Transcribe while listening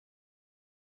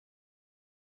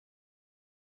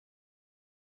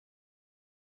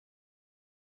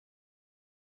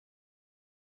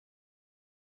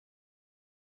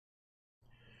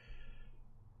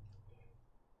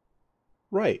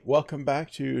Right, welcome back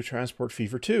to Transport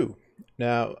Fever 2.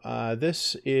 Now,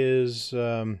 this is,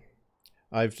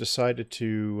 I've decided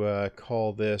to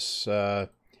call this episode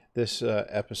this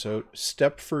series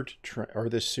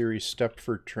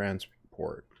Stepford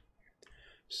Transport.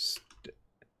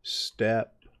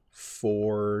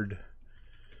 Stepford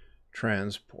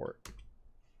Transport.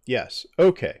 Yes,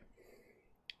 okay.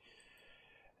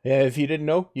 If you didn't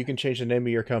know, you can change the name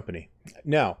of your company.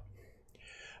 Now,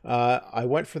 I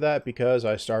went for that because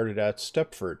I started at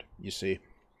Stepford, you see.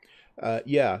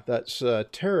 Yeah, that's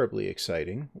terribly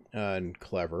exciting and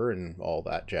clever and all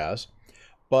that jazz.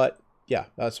 But yeah,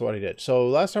 that's what I did. So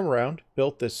last time around,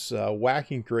 built this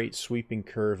whacking great sweeping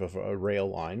curve of a rail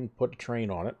line, put a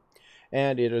train on it,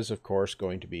 and it is, of course,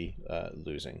 going to be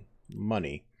losing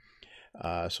money.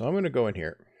 So I'm going to go in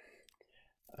here,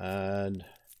 and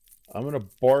I'm going to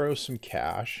borrow some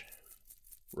cash,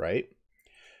 right?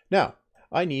 Now,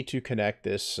 I need to connect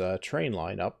this train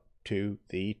line up to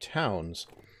the towns.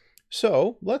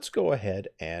 So let's go ahead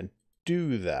and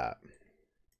do that.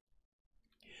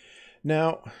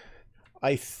 Now,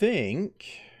 I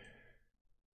think,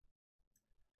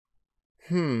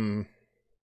 I'm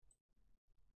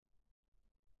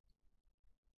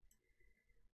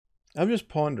just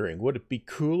pondering, would it be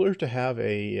cooler to have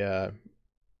an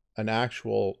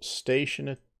actual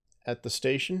station at the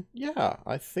station? Yeah,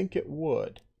 I think it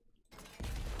would.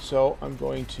 So I'm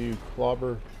going to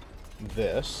clobber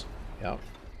this, yeah.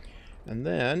 And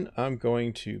then I'm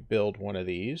going to build one of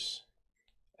these.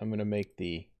 I'm going to make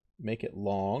it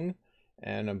long,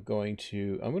 and I'm going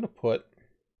to put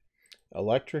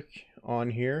electric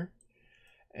on here,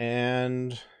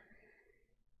 and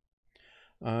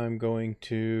I'm going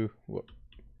to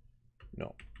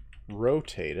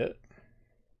rotate it.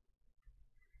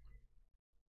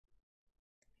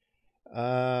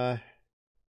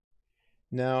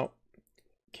 Now,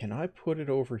 can I put it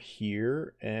over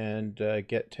here and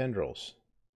get tendrils?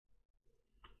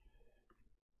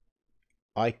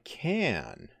 I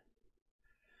can.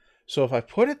 So if I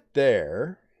put it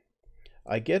there,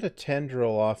 I get a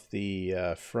tendril off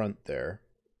the front there.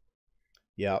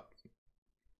 Yep.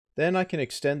 Then I can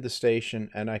extend the station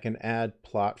and I can add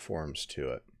platforms to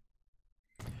it.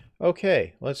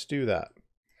 Okay, let's do that.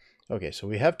 Okay, so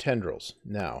we have tendrils.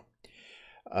 Now,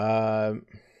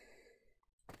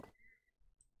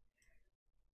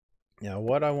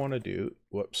 what I want to do,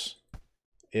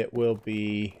 it will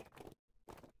be,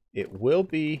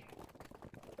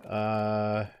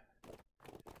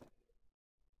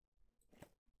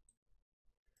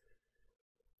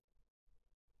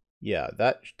 yeah,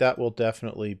 that will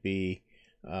definitely be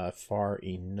far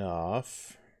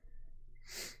enough.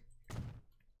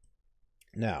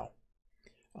 Now,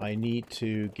 I need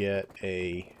to get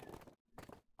a...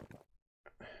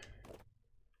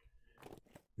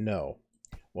 No.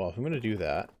 Well, if I'm going to do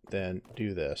that, then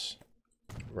do this.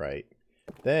 Right.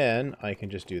 Then I can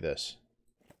just do this.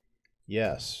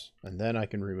 Yes. And then I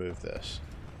can remove this.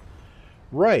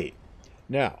 Right.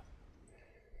 Now,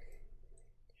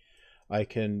 I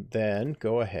can then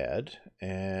go ahead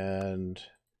and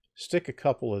stick a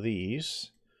couple of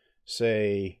these,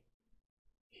 say,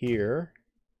 here,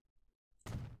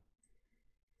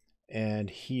 and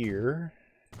here,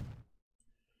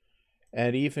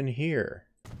 and even here.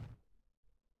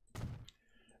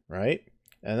 Right?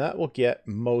 And that will get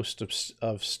most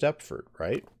of Stepford,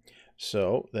 right?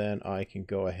 So then I can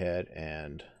go ahead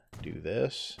and do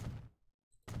this.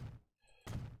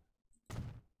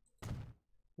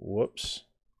 Whoops.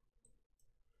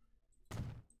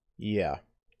 Yeah.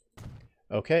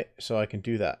 Okay, so I can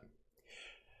do that.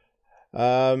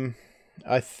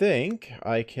 I think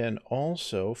I can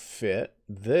also fit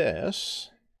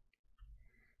this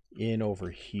in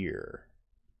over here.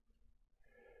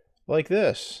 Like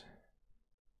this.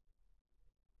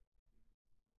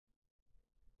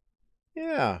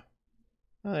 Yeah,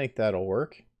 I think that'll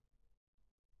work.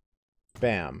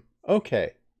 Bam.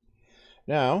 Okay.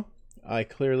 Now, I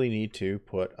clearly need to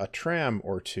put a tram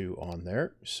or two on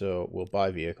there, so we'll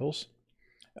buy vehicles.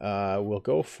 We'll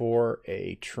go for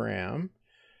a tram.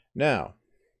 Now,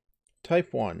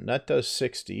 type 1, that does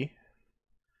 60.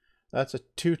 That's a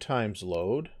 2 times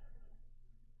load.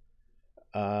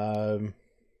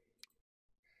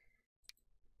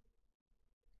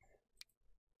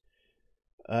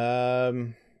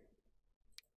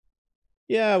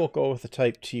 Yeah, we'll go with the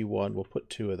type T1. We'll put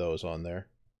 2 of those on there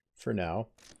for now.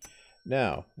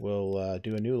 Now, we'll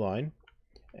do a new line,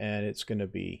 and it's going to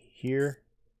be here,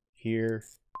 here,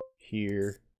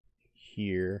 here,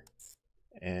 here,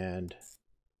 and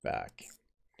back.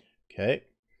 Okay,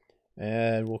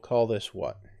 and we'll call this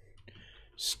what?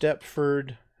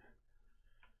 Stepford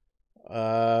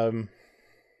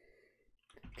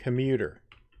Commuter.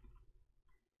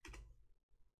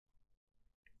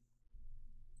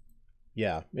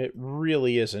 Yeah, it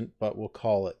really isn't, but we'll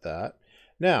call it that.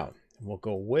 Now, we'll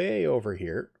go way over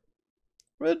here.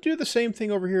 We'll do the same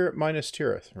thing over here at minus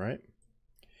Tirith, right?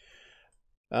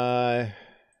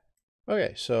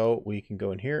 Okay, so we can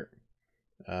go in here.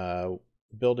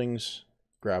 Buildings,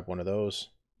 grab one of those.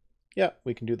 Yeah,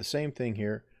 we can do the same thing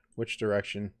here. Which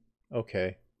direction?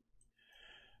 Okay.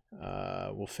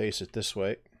 We'll face it this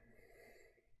way.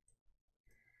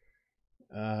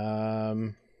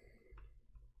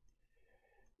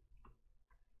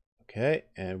 Okay,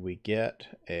 and we get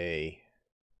a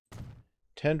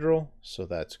tendril, so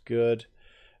that's good.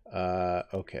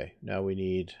 Okay, now we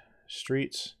need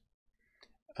streets.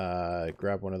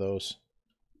 Grab one of those.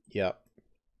 Yep.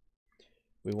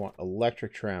 We want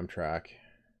electric tram track.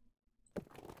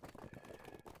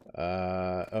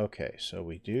 Okay, so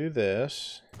we do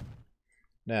this.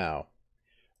 Now,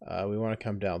 we want to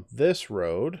come down this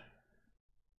road.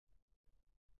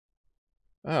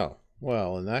 Oh,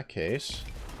 well, in that case,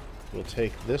 we'll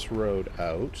take this road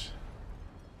out.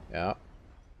 Yeah.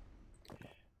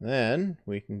 Then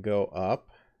we can go up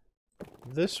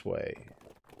this way.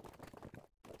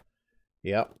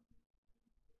 Yep.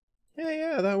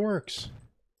 Yeah, that works.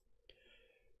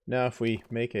 Now if we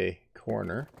make a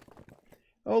corner.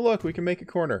 Oh, look, we can make a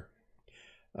corner.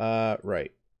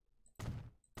 Right.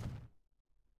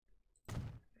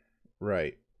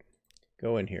 Right.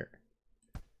 Go in here.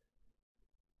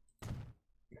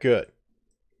 Good.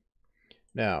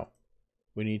 Now,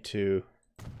 we need to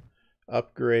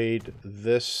upgrade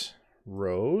this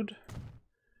road.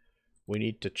 We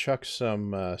need to chuck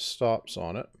some stops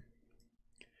on it.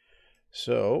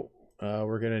 So,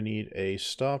 we're going to need a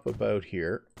stop about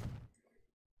here.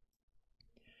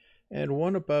 And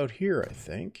one about here, I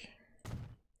think.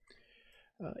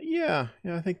 Yeah,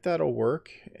 I think that'll work.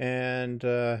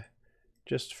 And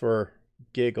just for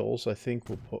giggles, I think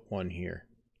we'll put one here.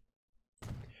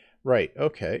 Right,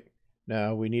 okay.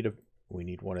 Now we need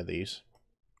one of these.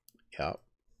 Yeah.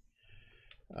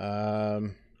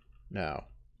 Now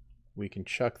we can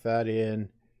chuck that in.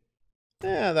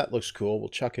 Yeah, that looks cool. We'll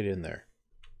chuck it in there.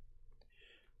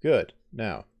 Good.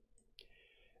 Now,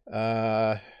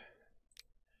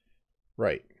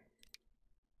 right.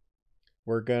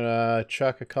 We're gonna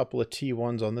chuck a couple of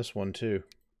T1s on this one too.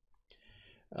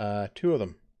 Two of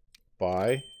them.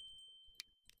 By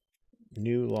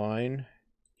new line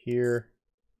here.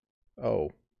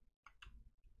 Oh.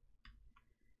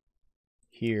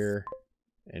 Here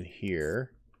and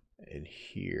here and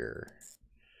here.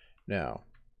 Now,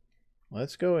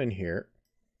 let's go in here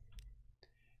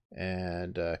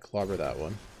and clobber that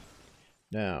one.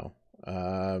 Now,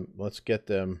 let's get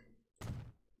them.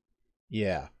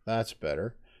 Yeah, that's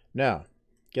better. Now,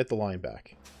 get the line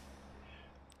back.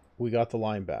 We got the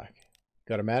line back.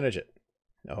 Got to manage it.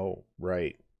 Oh,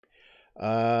 right.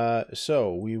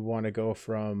 So we want to go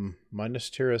from Minas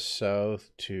Tirith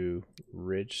South to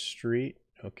Ridge Street.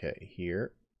 Okay,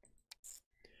 here.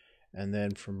 And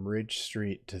then from Ridge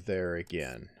Street to there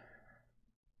again.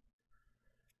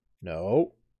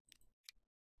 No.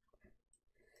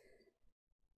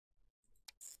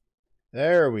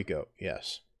 There we go.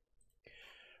 Yes.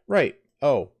 Right.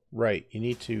 Oh, right. You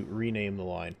need to rename the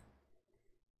line.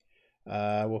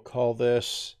 We'll call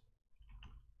this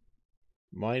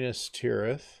Minas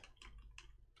Tirith.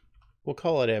 We'll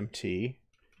call it MT.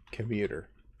 Commuter.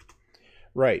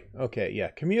 Right. Okay. Yeah.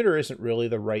 Commuter isn't really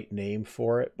the right name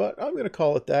for it, but I'm going to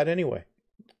call it that anyway.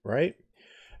 Right?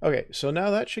 Okay. So now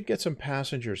that should get some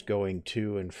passengers going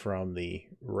to and from the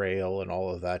rail and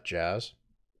all of that jazz.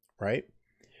 Right?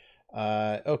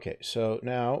 Okay. So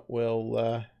now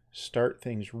we'll start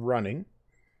things running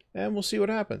and we'll see what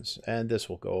happens. And this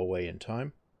will go away in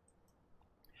time.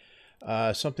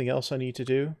 Something else I need to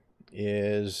do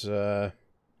is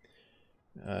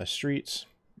streets.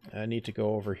 I need to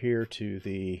go over here to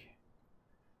the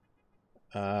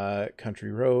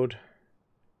country road.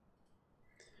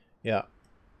 Yeah.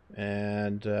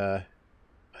 And I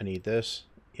need this.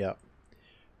 Yeah.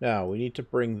 Now we need to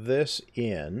bring this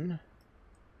in.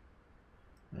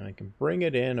 I can bring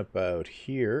it in about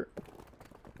here.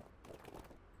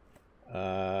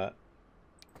 Yeah,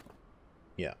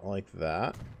 like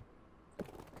that.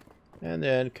 And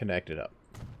then connect it up.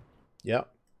 Yep.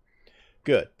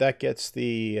 Good. That gets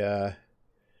the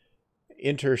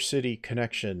intercity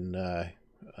connection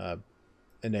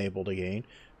enabled again.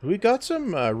 We got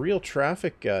some real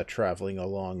traffic traveling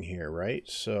along here, right?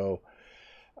 So,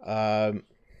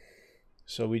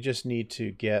 so we just need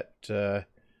to get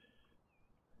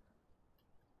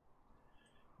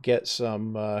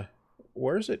some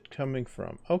where's it coming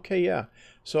from? Okay, yeah.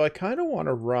 So I kind of want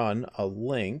to run a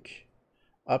link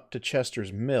up to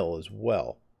Chester's Mill as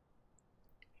well.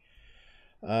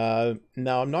 Now,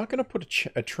 I'm not going to put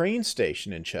a train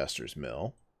station in Chester's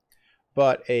Mill,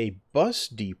 but a bus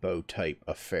depot type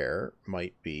affair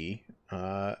might be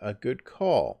a good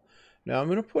call. Now, I'm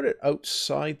going to put it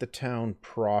outside the town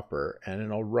proper, and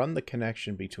then I'll run the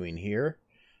connection between here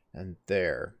and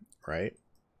there, right?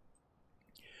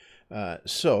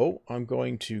 So I'm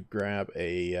going to grab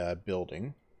a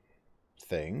building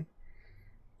thing.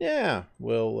 Yeah,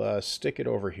 we'll stick it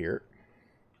over here.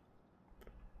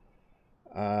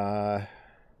 We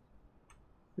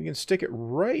can stick it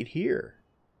right here.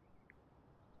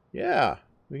 Yeah,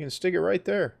 we can stick it right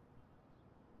there.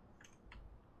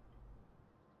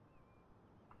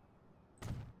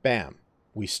 Bam.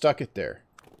 We stuck it there.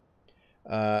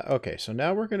 Okay, so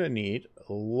now we're going to need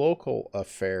a local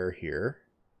affair here.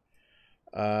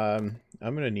 I'm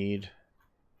going to need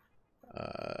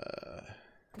a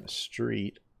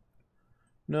street.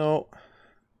 No.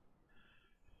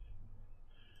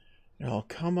 I'll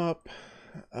come up.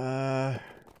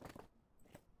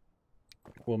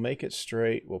 We'll make it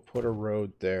straight. We'll put a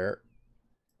road there.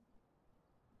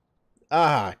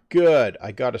 Ah, good.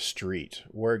 I got a street.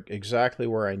 Exactly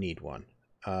where I need one.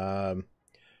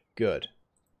 Good.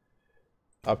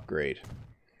 Upgrade.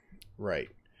 Right.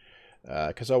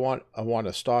 Because I want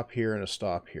a stop here and a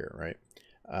stop here, right?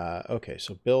 Okay,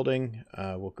 so building.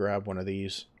 We'll grab one of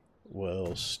these.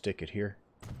 We'll stick it here.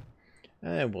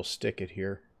 And we'll stick it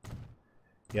here.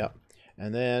 Yep.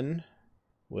 And then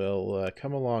we'll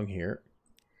come along here.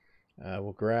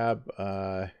 We'll grab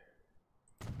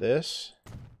this.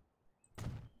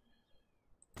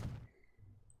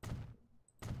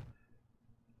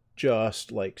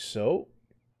 Just like so.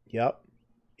 Yep.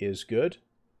 Is good.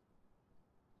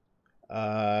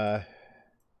 Yeah,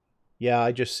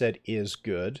 I just said is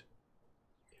good.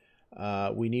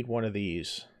 We need one of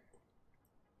these.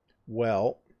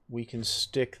 Well, we can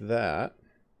stick that.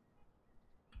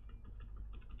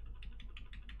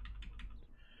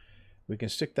 We can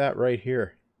stick that right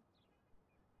here.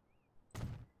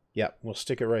 Yeah, we'll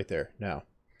stick it right there. Now,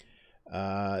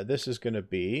 this is going to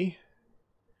be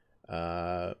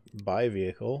buy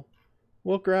vehicle.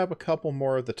 We'll grab a couple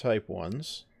more of the type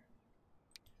 1s.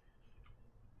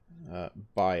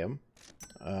 Buy them.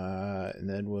 And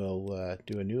then we'll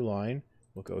do a new line.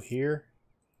 We'll go here,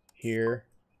 here,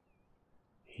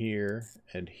 here,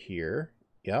 and here.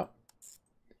 Yeah.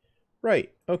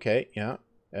 Right. Okay. Yeah.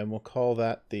 And we'll call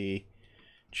that the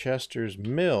Chester's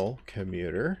Mill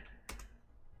commuter.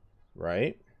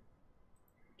 Right.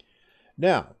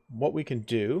 Now, what we can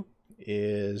do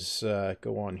is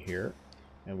go on here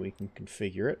and we can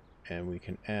configure it and we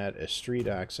can add a street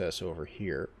access over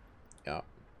here. Yeah.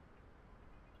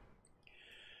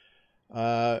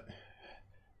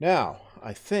 Now,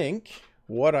 I think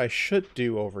what I should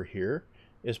do over here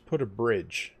is put a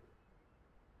bridge.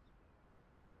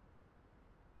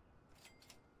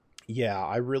 Yeah,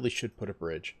 I really should put a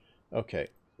bridge. Okay,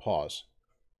 pause.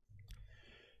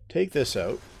 Take this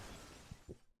out.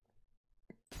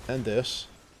 And this.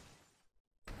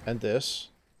 And this.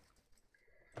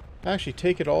 Actually,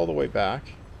 take it all the way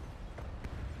back.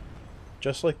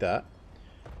 Just like that.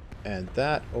 And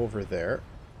that over there.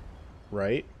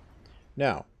 Right?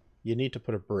 Now, you need to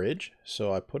put a bridge.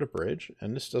 So I put a bridge.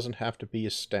 And this doesn't have to be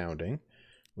astounding.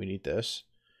 We need this.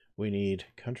 We need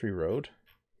country road.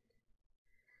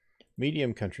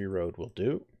 Medium country road will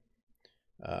do.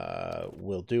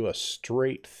 We'll do a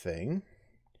straight thing.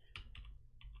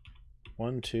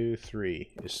 1, 2,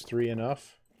 3. Is 3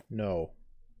 enough? No.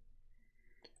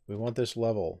 We want this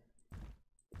level.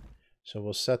 So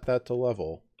we'll set that to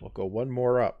level. We'll go one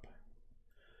more up.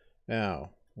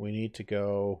 Now, we need to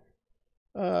go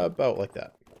about like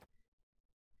that.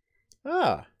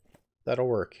 Ah, that'll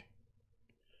work.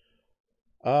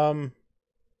 I'm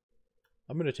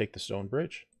going to take the stone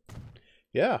bridge.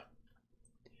 Yeah,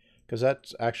 because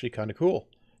that's actually kind of cool.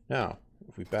 Now,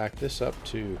 if we back this up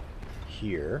to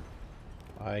here,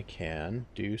 I can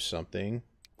do something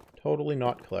totally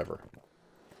not clever.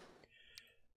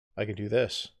 I can do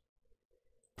this.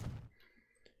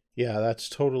 Yeah, that's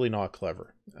totally not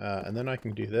clever. And then I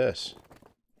can do this.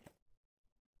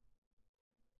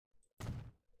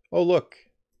 Oh, look.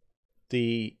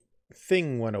 The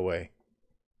thing went away.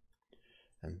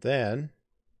 And then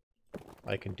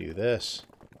I can do this.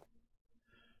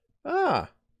 Ah,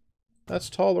 that's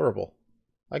tolerable.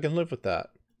 I can live with that.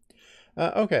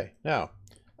 Okay, now,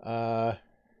 I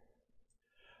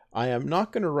am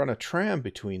not going to run a tram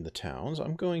between the towns.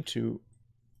 I'm going to...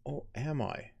 Oh, am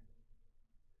I?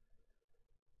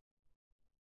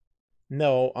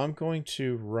 No, I'm going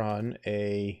to run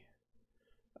a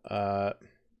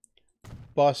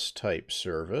bus type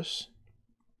service.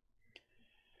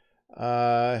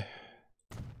 But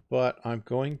I'm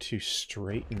going to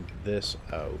straighten this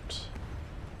out.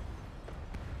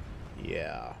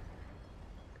 Yeah.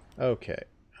 Okay,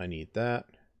 I need that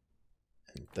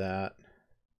and that.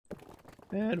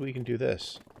 And we can do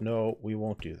this. No, we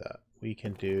won't do that. We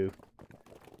can do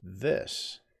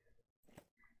this.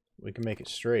 We can make it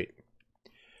straight.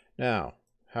 Now,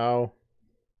 how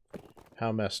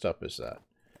messed up is that?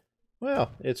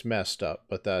 Well, it's messed up,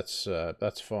 but that's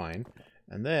fine.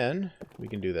 And then we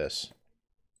can do this.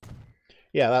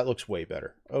 Yeah, that looks way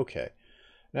better. Okay.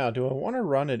 Now, do I want to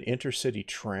run an intercity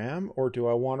tram or do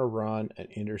I want to run an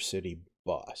intercity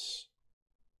bus?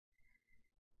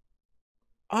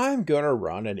 I'm going to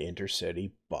run an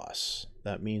intercity bus.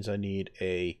 That means I need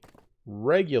a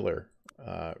regular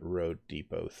road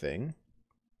depot thing,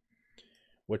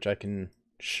 which I can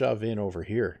shove in over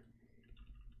here.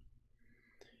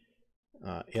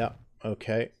 Yeah,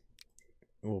 okay.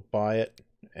 We'll buy it.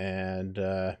 And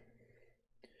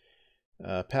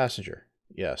passenger,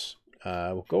 yes.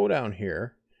 We'll go down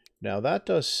here. Now that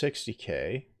does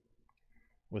 60K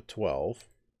with 12.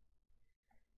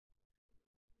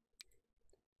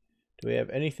 Do we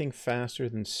have anything faster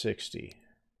than 60?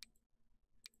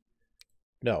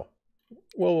 No.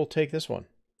 Well, we'll take this one.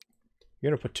 You're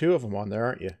going to put two of them on there,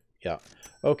 aren't you? Yeah.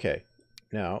 Okay.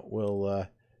 Now we'll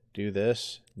do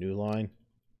this. New line.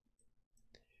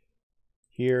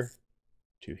 Here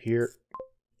to here.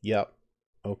 Yep.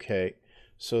 Okay.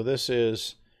 So this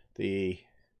is the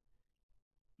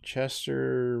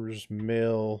Chester's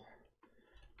Mill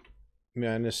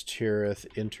Manus Tirith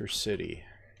Intercity.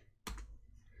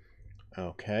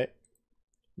 Okay.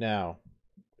 Now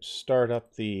start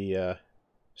up the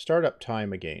startup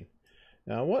time again.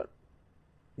 Now what?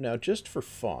 Now just for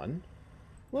fun,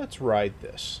 let's ride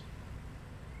this.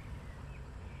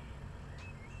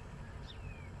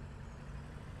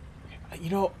 You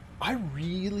know, I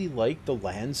really like the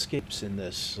landscapes in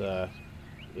this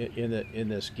in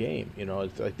this game. You know,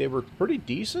 it's like they were pretty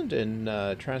decent in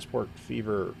Transport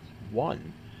Fever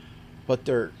 1, but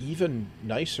they're even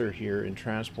nicer here in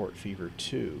Transport Fever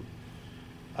 2.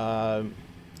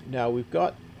 Now we've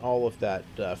got all of that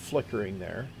flickering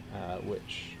there,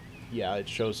 which, yeah, it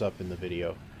shows up in the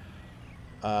video.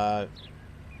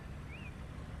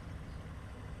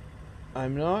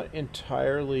 I'm not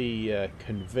entirely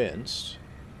convinced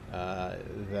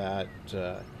that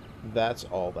that's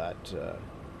all that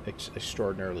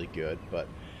extraordinarily good, but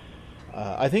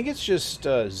I think it's just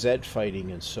Z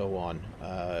fighting and so on,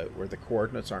 where the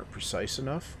coordinates aren't precise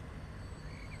enough.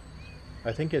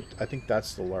 I think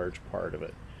that's the large part of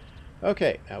it.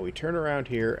 Okay, now we turn around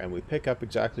here and we pick up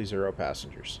exactly 0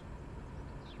 passengers.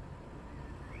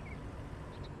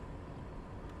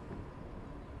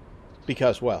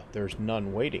 Because, well, there's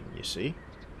none waiting, you see.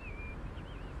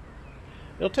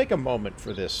 It'll take a moment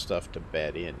for this stuff to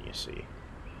bed in, you see.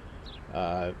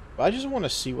 I just want to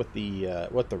see what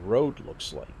the road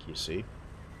looks like, you see.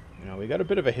 You know, we got a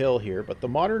bit of a hill here, but the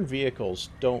modern vehicles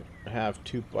don't have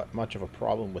too much of a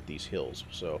problem with these hills.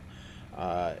 So,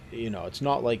 you know, it's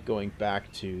not like going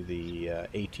back to the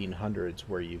 1800s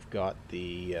where you've got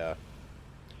the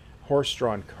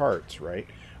horse-drawn carts, right?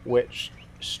 Which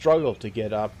struggle to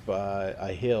get up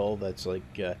a hill that's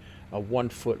like a 1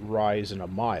 foot rise in a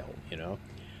mile, you know.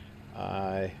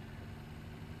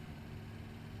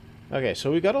 Okay,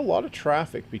 so we got a lot of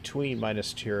traffic between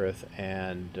Minas Tirith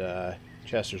and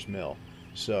Chester's Mill,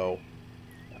 so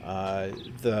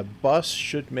the bus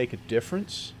should make a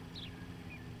difference.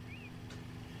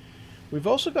 We've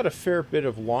also got a fair bit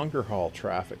of longer haul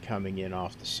traffic coming in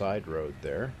off the side road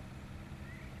there.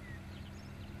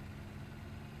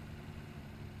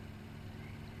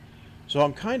 So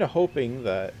I'm kind of hoping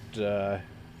that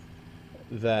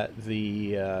that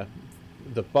the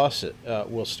bus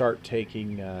will start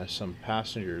taking some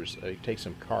passengers, take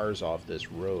some cars off this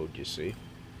road, you see.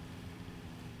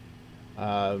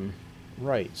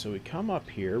 Right, so we come up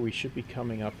here. We should be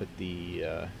coming up at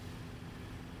the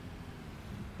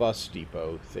bus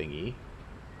depot thingy.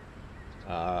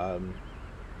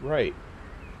 Right.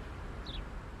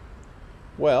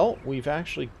 Well, we've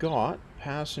actually got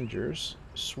passengers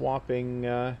swapping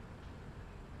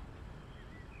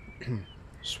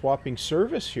swapping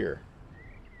service here.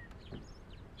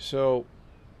 So,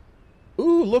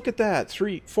 ooh, look at that.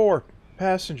 4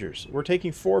 passengers. We're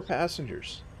taking 4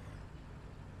 passengers.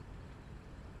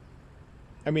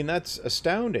 I mean, that's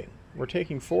astounding. We're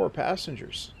taking 4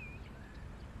 passengers.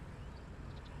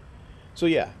 So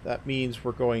yeah, that means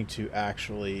we're going to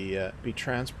actually be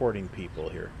transporting people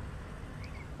here.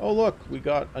 Oh, look, we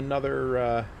got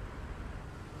another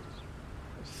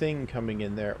thing coming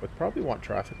in there. We probably want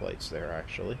traffic lights there,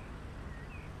 actually.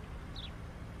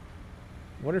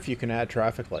 I wonder if you can add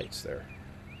traffic lights there.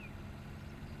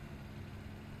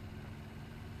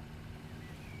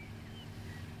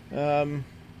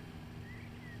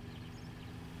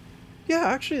 Yeah,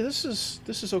 actually, this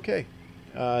is okay.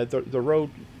 The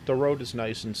road is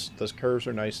nice and the curves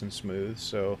are nice and smooth.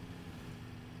 So,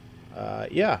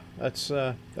 yeah, that's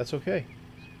okay.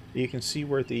 You can see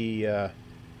where the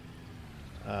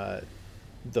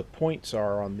points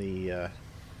are on the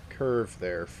curve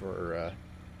there for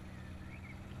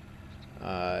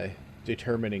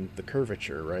determining the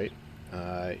curvature, right?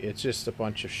 It's just a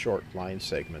bunch of short line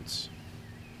segments.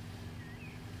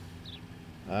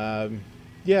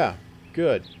 Yeah,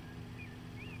 good.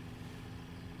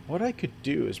 What I could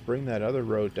do is bring that other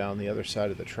road down the other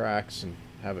side of the tracks and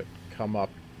have it come up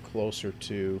closer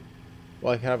to...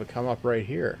 Well, I could have it come up right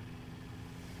here.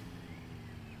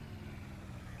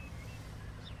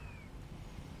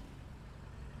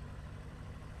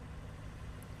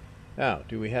 Now,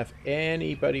 do we have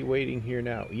anybody waiting here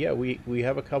now? Yeah, we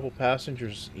have a couple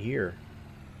passengers here.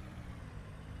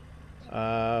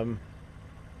 Yeah.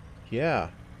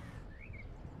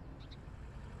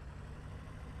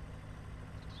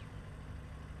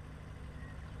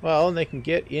 Well, and they can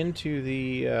get into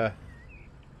the,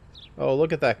 oh,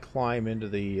 look at that climb into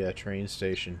the train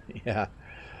station. Yeah.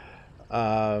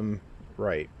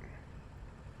 Right.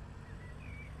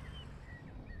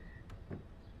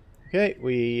 Okay,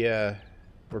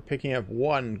 we're picking up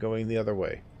one going the other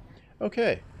way.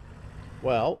 Okay.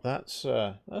 Well, that's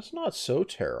not so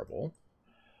terrible.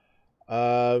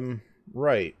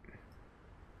 Right.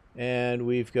 And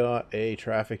we've got a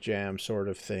traffic jam sort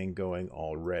of thing going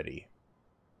already.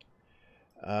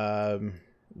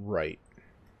 Right.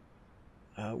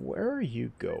 Where are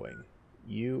you going?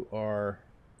 You are...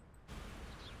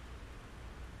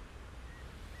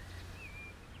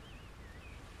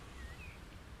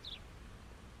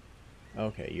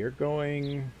 Okay, you're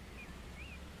going...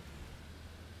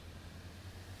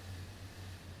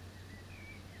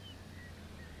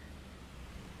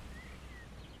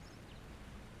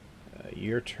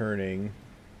 you're turning,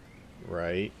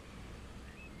 right?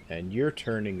 And you're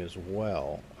turning as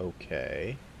well.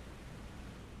 Okay.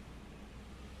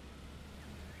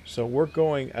 So we're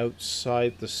going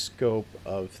outside the scope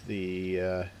of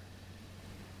the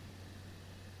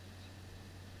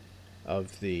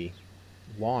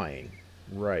line.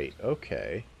 Right,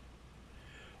 okay.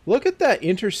 Look at that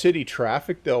intercity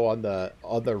traffic though on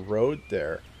the road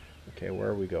there. Okay, where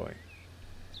are we going?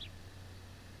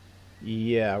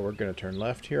 Yeah, we're gonna turn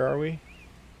left here, are we?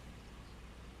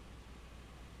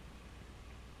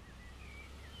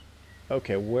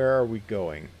 Okay, where are we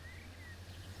going?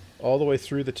 All the way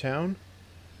through the town?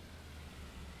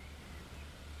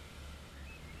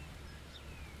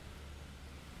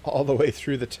 All the way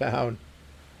through the town.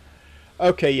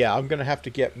 Okay, yeah, I'm gonna have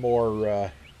to get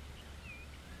more,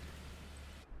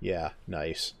 yeah,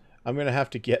 nice. I'm gonna have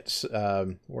to get,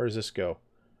 where does this go?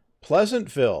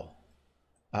 Pleasantville.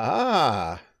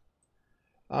 Ah!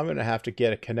 I'm gonna have to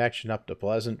get a connection up to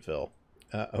Pleasantville.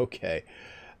 Okay.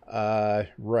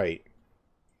 Right.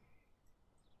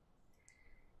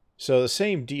 So the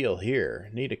same deal here.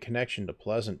 Need a connection to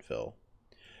Pleasantville.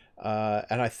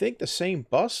 And I think the same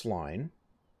bus line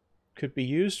could be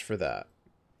used for that.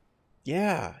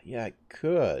 Yeah, it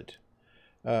could.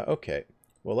 Okay.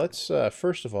 Well, let's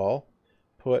first of all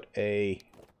put a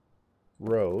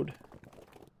road.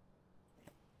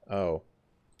 Oh.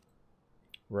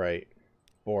 Right.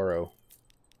 Borrow.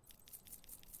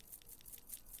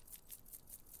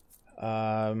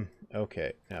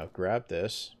 Okay. Now grab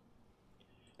this.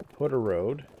 Put a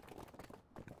road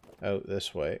out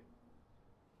this way.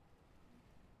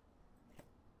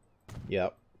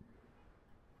 Yep.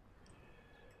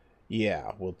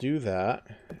 Yeah, we'll do that,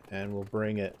 and we'll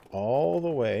bring it all the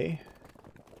way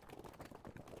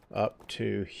up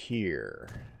to here.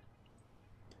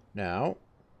 Now,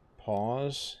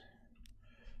 pause.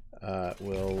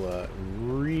 We'll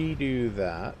redo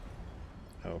that.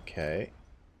 Okay.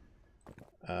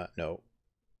 No.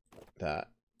 That.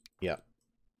 Yep.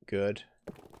 Good.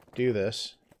 Do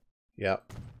this.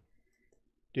 Yep.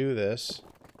 Do this.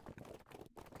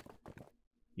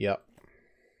 Yep.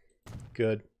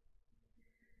 Good.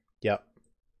 Yep.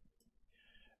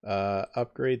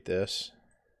 Upgrade this.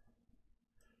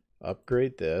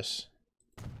 Upgrade this.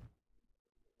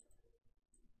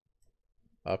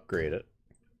 Upgrade it.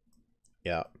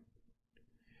 Yep.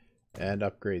 And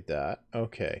upgrade that.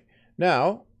 Okay.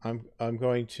 Now, I'm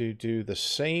going to do the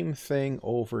same thing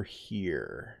over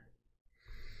here.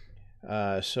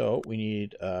 So we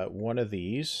need one of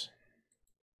these,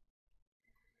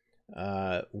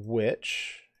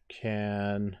 which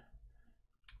can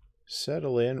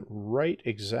settle in right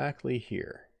exactly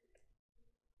here.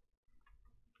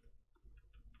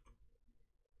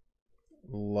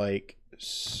 Like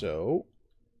so.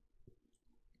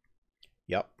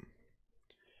 Yep.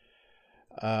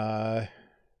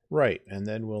 Right, and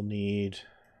then we'll need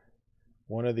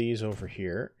one of these over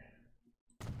here.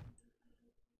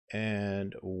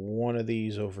 And one of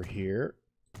these over here.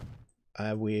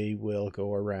 We will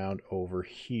go around over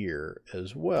here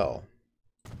as well.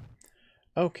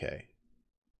 Okay.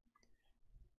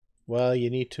 Well, you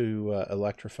need to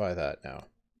electrify that now.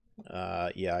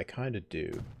 Yeah, I kind of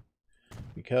do.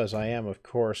 Because I am, of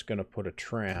course, going to put a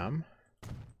tram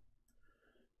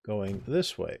going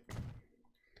this way.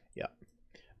 Yeah.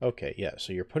 Okay, yeah,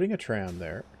 so you're putting a tram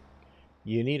there.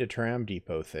 You need a tram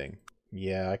depot thing.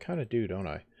 Yeah, I kind of do, don't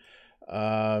I?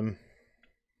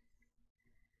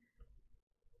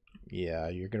 Yeah,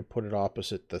 you're going to put it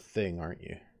opposite the thing, aren't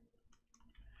you?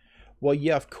 Well,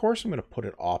 yeah, of course I'm going to put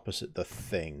it opposite the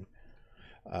thing.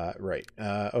 Right.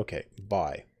 Okay,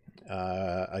 bye.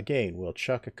 Again, we'll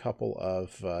chuck a couple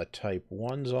of type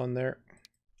 1s on there.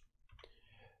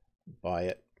 Buy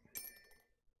it.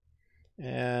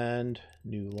 And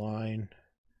new line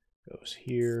goes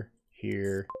here,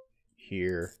 here,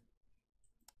 here,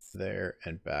 there,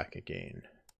 and back again.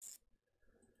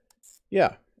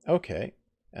 Yeah, okay.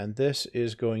 And this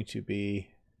is going to be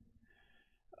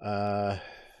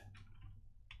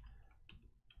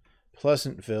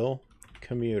Pleasantville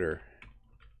commuter.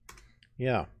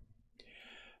 Yeah.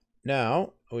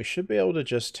 Now, we should be able to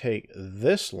just take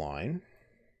this line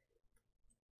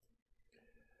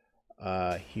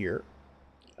here.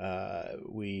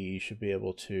 We should be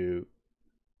able to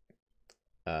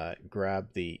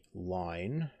grab the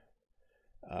line,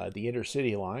 the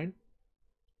intercity line.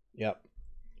 Yep.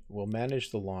 We'll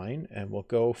manage the line, and we'll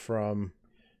go from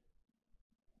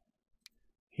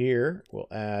here. We'll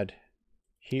add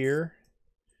here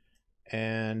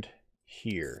and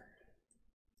here.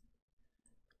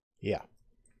 Yeah.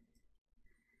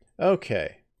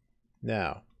 Okay.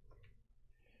 Now,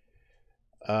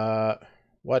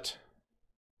 what?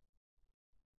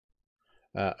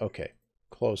 Okay.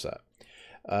 Close that.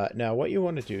 Now, what you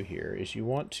want to do here is you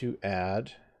want to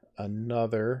add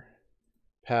another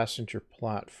passenger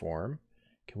platform.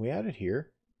 Can we add it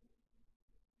here?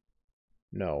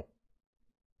 No.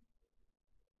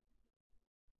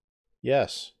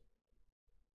 Yes.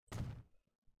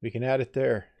 We can add it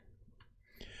there.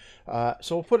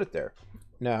 So we'll put it there.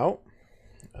 Now,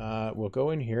 we'll go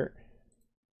in here.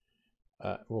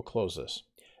 We'll close this.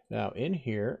 Now, in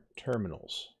here,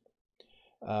 terminals.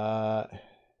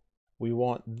 We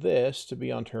want this to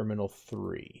be on terminal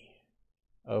 3.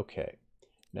 Okay.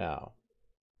 Now,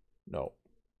 no.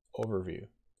 Overview.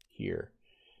 Here.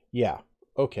 Yeah.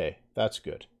 Okay. That's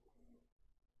good.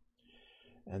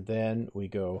 And then we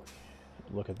go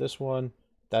look at this one.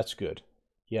 That's good.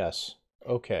 Yes.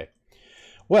 Okay.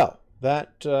 Well,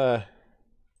 that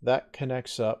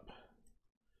connects up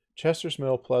Chester's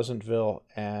Mill, Pleasantville,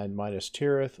 and Minas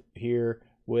Tirith here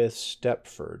with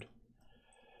Stepford.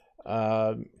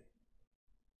 Now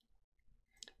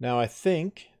I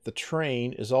think the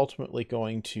train is ultimately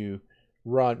going to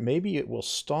run. Maybe it will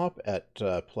stop at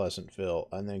Pleasantville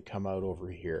and then come out over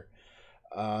here.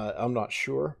 I'm not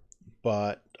sure,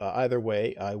 but either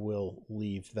way, I will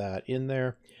leave that in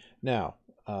there. Now,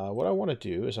 what I want to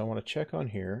do is I want to check on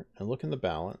here and look in the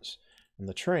balance, and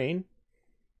the train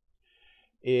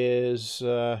is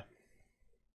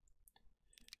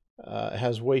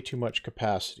has way too much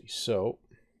capacity, so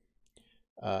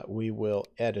we will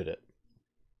edit it.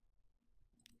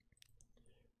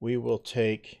 We will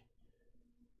take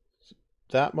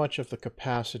that much of the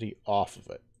capacity off of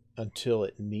it until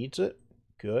it needs it.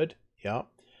 Good. Yeah.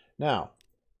 Now,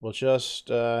 we'll just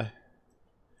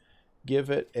give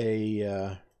it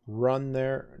a run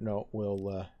there. No,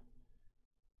 we'll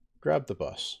grab the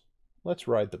bus. Let's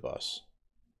ride the bus.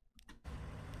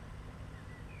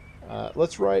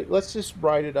 Let's just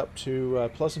ride it up to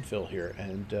Pleasantville here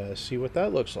and see what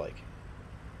that looks like.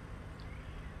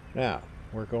 Now,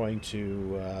 we're going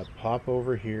to pop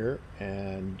over here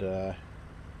and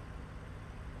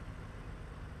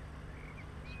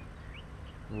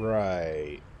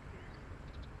right.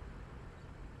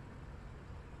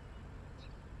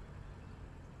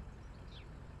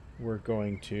 We're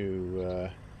going to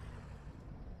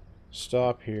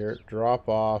stop here, drop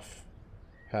off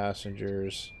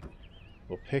passengers.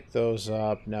 We'll pick those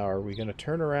up. Now, are we going to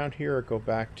turn around here or go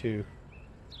back to...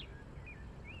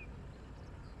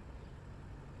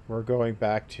 we're going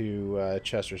back to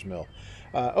Chester's Mill.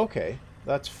 Okay,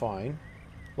 that's fine.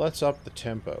 Let's up the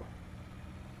tempo.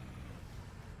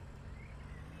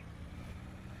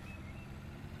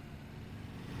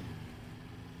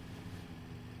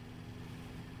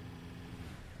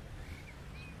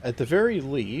 At the very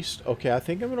least, okay, I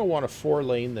think I'm going to want to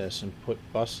 4-lane this and put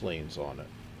bus lanes on it.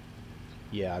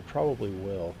 Yeah, I probably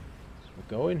will. We'll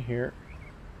go in here.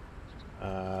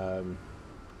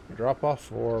 Drop off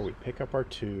 4. We pick up our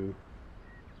 2.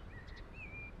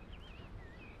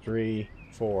 3,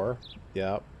 4.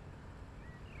 Yep.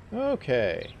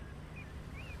 Okay.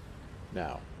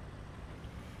 Now,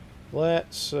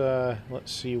 let's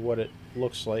see what it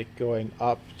looks like going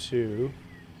up to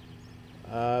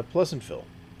Pleasantville.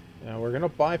 Now we're going to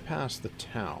bypass the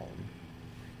town.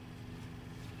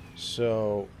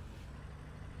 So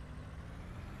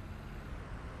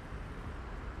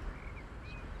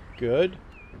good.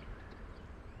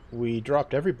 We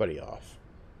dropped everybody off.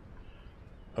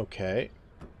 Okay.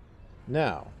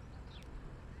 Now,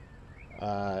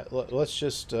 let's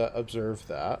just observe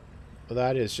that. Well,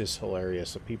 that is just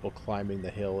hilarious. The people climbing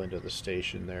the hill into the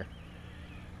station there.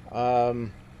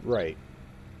 Right.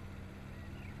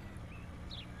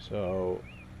 So,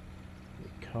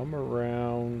 we come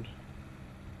around.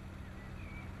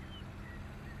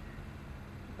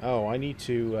 Oh, I need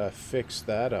to fix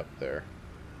that up there.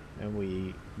 And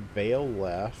we bail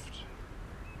left.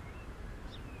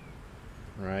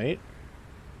 Right.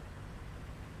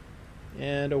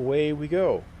 And away we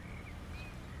go.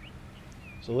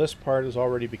 So this part has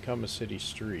already become a city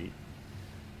street.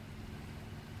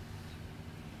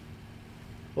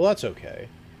 Well, that's okay.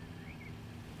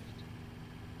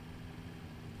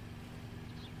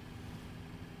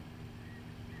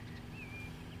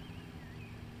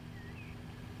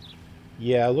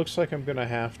 Yeah, it looks like I'm going to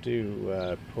have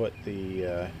to put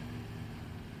the...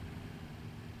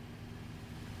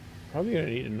 probably going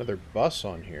to need another bus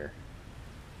on here.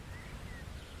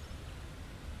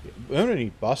 I'm going to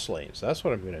need bus lanes. That's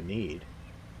what I'm going to need.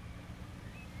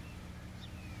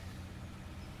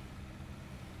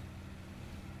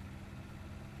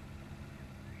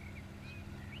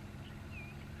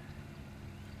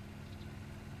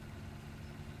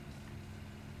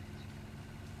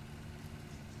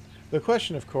 The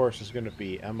question, of course, is going to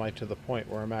be, am I to the point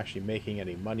where I'm actually making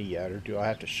any money yet, or do I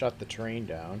have to shut the train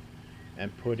down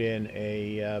and put in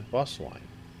a bus line?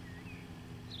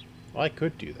 Well, I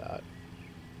could do that.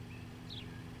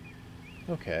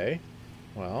 Okay,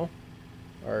 well,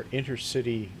 our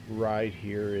intercity ride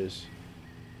here is,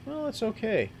 well, it's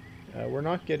okay. We're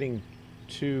not getting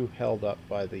too held up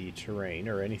by the terrain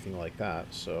or anything like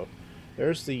that, so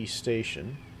there's the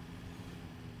station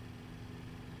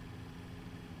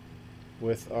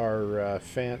with our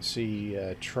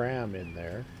fancy tram in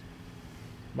there.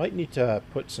 Might need to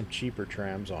put some cheaper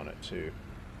trams on it too.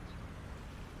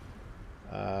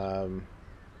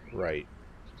 Right.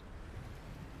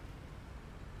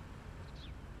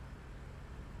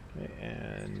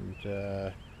 And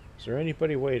is there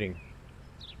anybody waiting?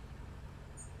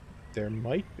 There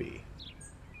might be.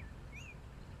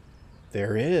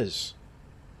 There is.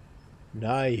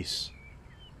 Nice.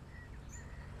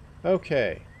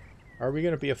 Okay. Are we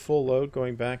going to be a full load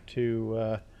going back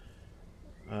to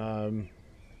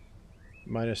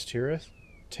Minas Tirith?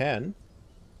 10?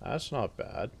 That's not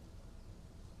bad.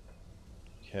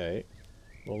 Okay.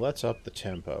 Well, let's up the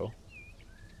tempo.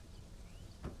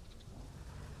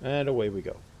 And away we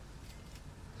go.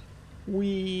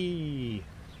 Whee!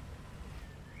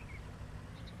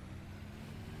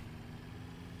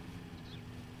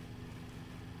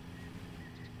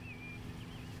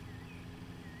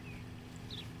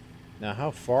 Now,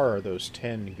 how far are those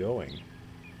 10 going?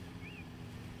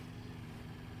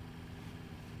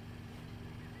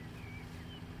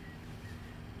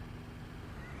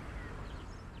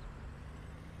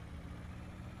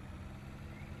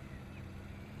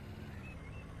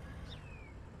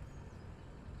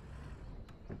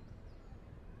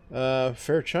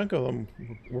 Fair chunk of them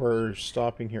were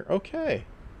stopping here. Okay.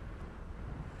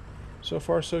 So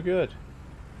far, so good.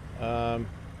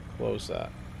 Close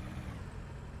that.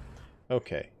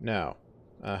 Okay, now,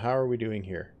 how are we doing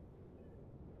here?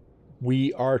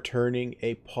 We are turning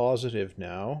a positive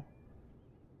now.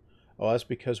 Oh, that's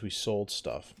because we sold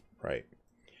stuff. Right.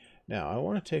 Now, I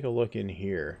want to take a look in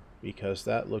here, because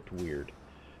that looked weird.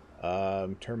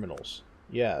 Terminals.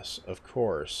 Yes, of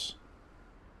course.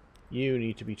 You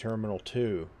need to be Terminal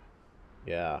 2.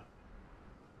 Yeah.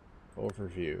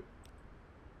 Overview.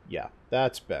 Yeah,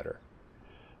 that's better.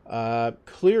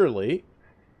 Clearly...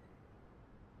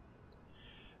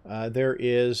 There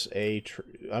is a...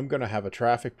 I'm going to have a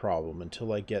traffic problem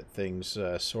until I get things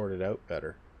sorted out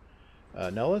better.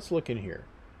 Now let's look in here.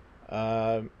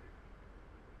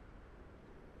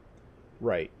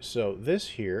 Right, so this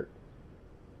here...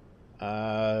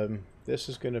 this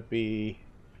is going to be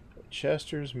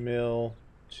Chester's Mill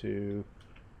to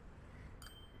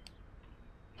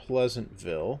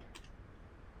Pleasantville.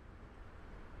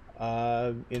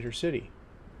 Intercity.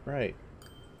 Right.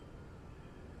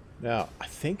 Now, I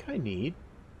think I need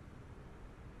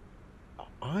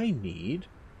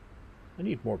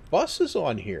more buses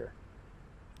on here.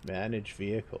 Manage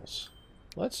vehicles.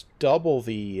 Let's double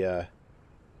the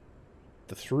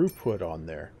throughput on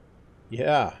there.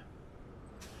 Yeah.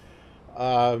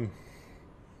 Oh,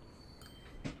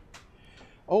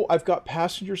 I've got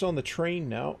passengers on the train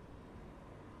now.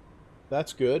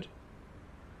 That's good.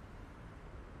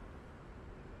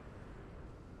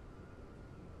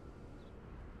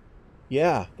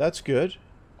 Yeah, that's good.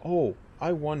 Oh,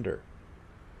 I wonder.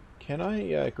 Can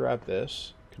I grab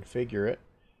this, configure it?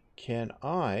 Can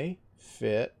I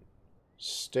fit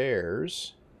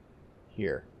stairs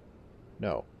here?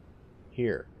 No.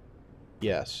 Here.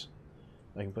 Yes.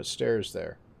 I can put stairs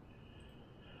there.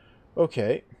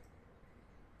 Okay.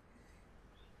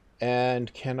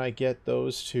 And can I get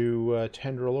those to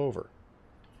tendril over?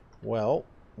 Well,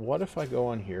 what if I go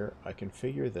on here, I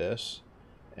configure this,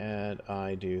 and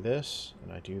I do this,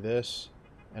 and I do this,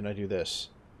 and I do this.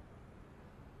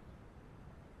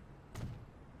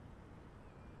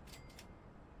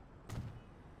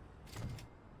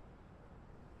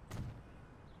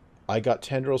 I got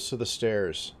tendrils to the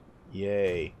stairs.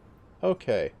 Yay.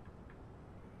 Okay.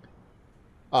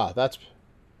 Ah,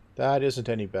 that isn't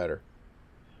any better.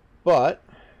 But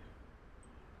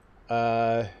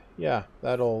yeah,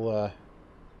 that'll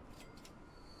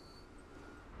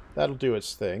do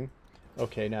its thing.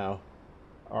 Okay, now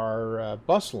our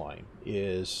bus line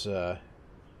is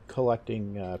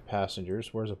collecting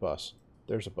passengers. Where's a bus?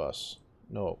 There's a bus.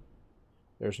 No,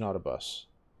 there's not a bus.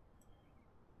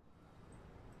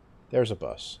 There's a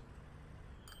bus.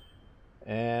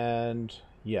 And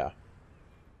yeah,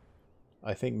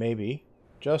 I think maybe,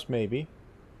 just maybe,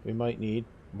 we might need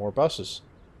more buses.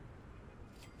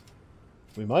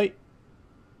 We might.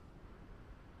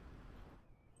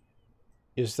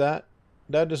 Is that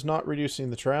is not reducing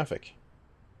the traffic.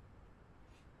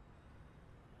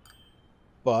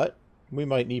 But we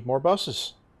might need more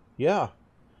buses. Yeah.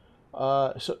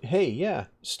 So hey, yeah,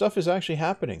 stuff is actually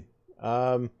happening.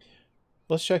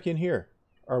 Let's check in here.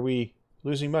 Are we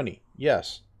losing money?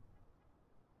 Yes.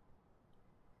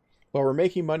 Well, we're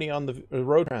making money on the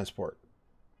road transport.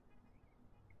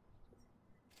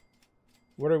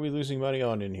 What are we losing money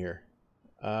on in here?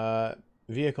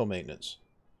 Vehicle maintenance.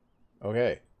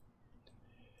 Okay.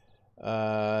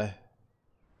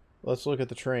 Let's look at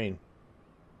the train.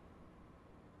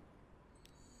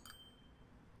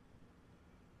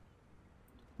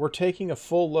 We're taking a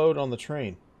full load on the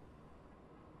train.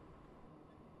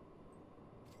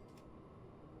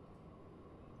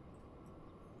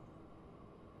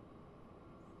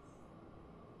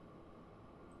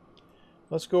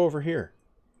 Let's go over here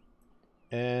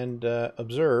and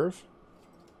observe.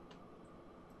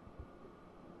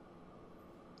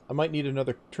 I might need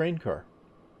another train car.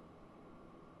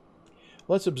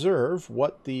 Let's observe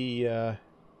what the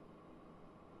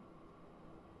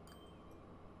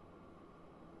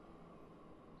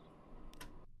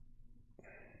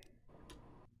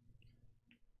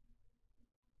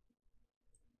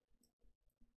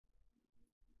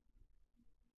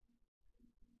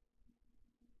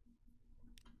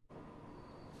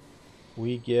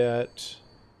we get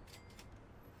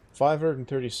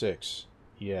 536.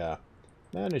 Yeah.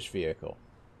 Manage vehicle.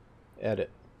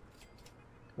 Edit.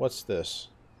 What's this?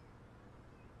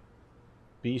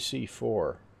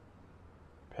 BC4.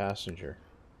 Passenger.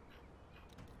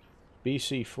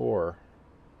 BC4.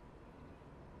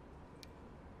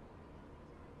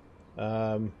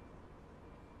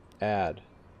 Add.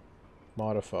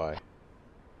 Modify.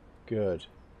 Good.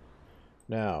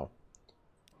 Now,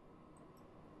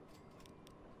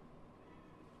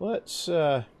 let's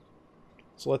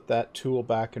let that tool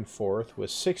back and forth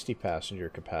with 60 passenger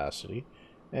capacity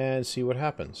and see what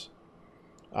happens.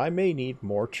 I may need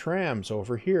more trams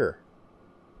over here.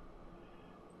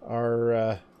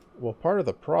 Our, well, part of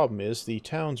the problem is the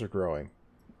towns are growing.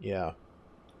 Yeah.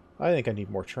 I think I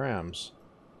need more trams.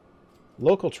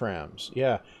 Local trams,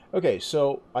 yeah. Okay,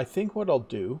 so I think what I'll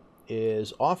do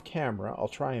is off camera, I'll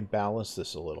try and balance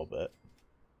this a little bit.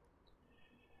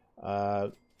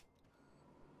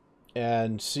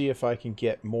 And see if I can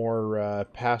get more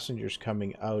passengers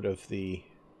coming out of the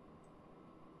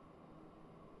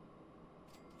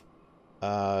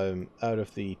out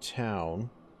of the town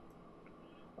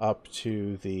up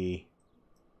to the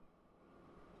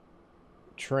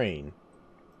train.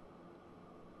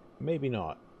 Maybe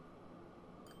not.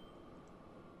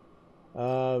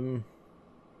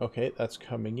 Okay, that's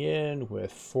coming in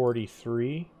with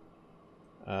 43.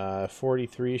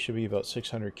 43 should be about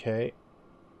 600k.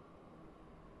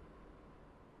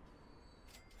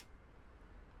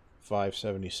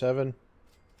 577.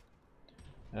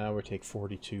 Now we'll take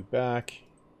 42 back.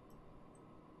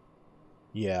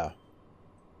 Yeah.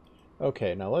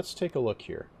 Okay, now let's take a look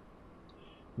here.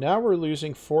 Now we're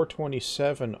losing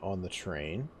 427 on the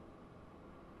train.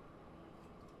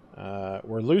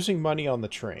 We're losing money on the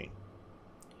train.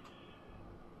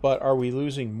 But are we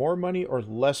losing more money or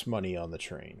less money on the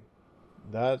train?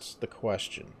 That's the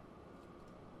question.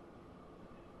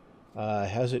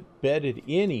 Has it bedded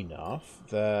in enough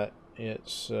that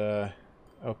it's...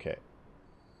 okay.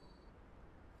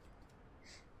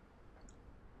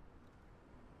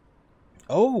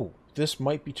 Oh, this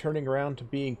might be turning around to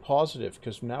being positive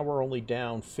because now we're only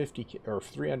down 50k or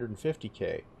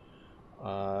 350k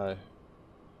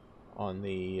on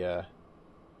the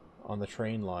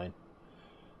train line.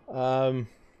 So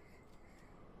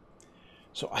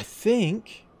I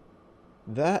think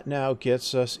that now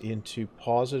gets us into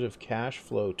positive cash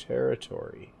flow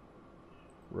territory.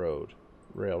 Railroad.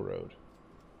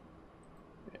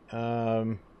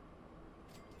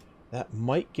 That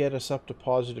might get us up to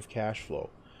positive cash flow.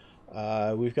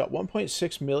 We've got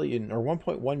 1.6 million or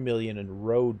 1.1 million in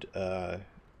road.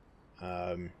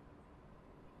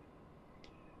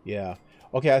 Yeah.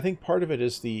 Okay, I think part of it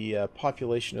is the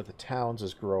population of the towns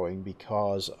is growing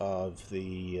because of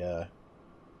the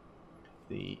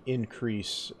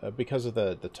increase, because of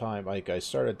the time. Like I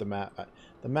started the map.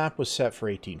 The map was set for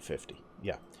 1850.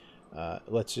 Yeah.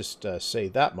 Let's just say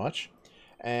that much.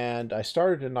 And I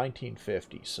started in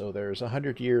 1950, so there's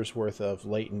 100 years worth of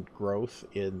latent growth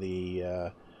in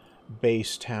the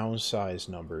base town size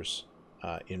numbers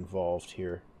involved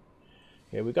here.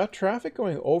 Okay, we got traffic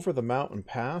going over the mountain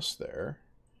pass there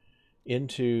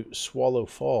into Swallow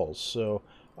Falls, so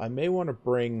I may want to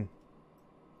bring...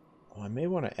 I may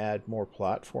want to add more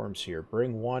platforms here.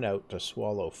 Bring one out to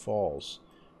Swallow Falls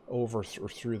over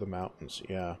through the mountains.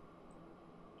 Yeah.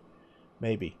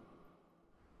 Maybe.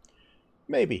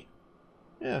 Maybe.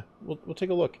 Yeah, we'll take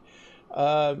a look.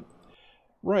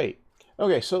 Right.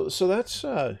 Okay, so that's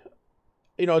I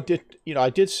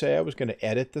did say I was going to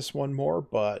edit this one more,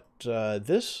 but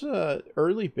this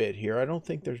early bit here, I don't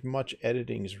think there's much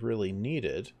editing is really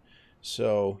needed.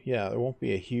 So, yeah, there won't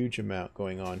be a huge amount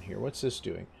going on here. What's this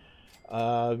doing?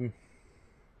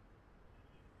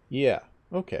 Yeah.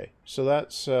 Okay. So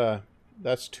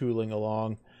that's tooling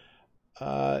along.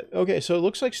 Okay, so it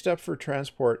looks like Stepford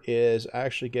Transport is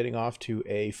actually getting off to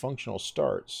a functional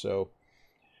start. So,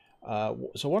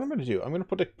 so what I'm going to do, I'm going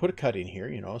to put a cut in here.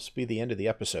 You know, this will be the end of the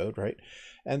episode, right?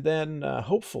 And then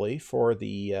hopefully for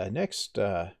the next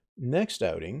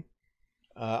outing,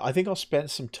 I think I'll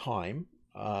spend some time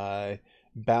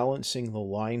balancing the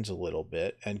lines a little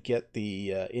bit and get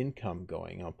the income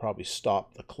going. I'll probably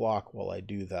stop the clock while I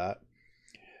do that,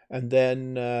 and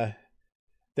then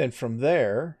from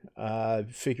there,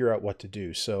 figure out what to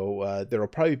do. So there will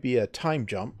probably be a time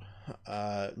jump,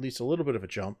 at least a little bit of a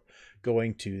jump,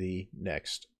 going to the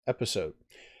next episode.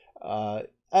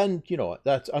 And you know,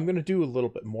 I'm going to do a little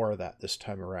bit more of that this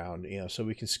time around, you know, so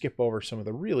we can skip over some of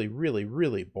the really, really,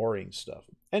 really boring stuff.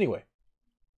 Anyway,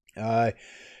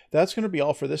 that's going to be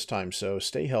all for this time. So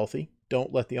stay healthy.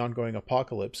 Don't let the ongoing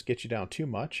apocalypse get you down too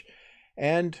much.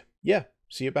 And yeah,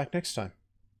 see you back next time.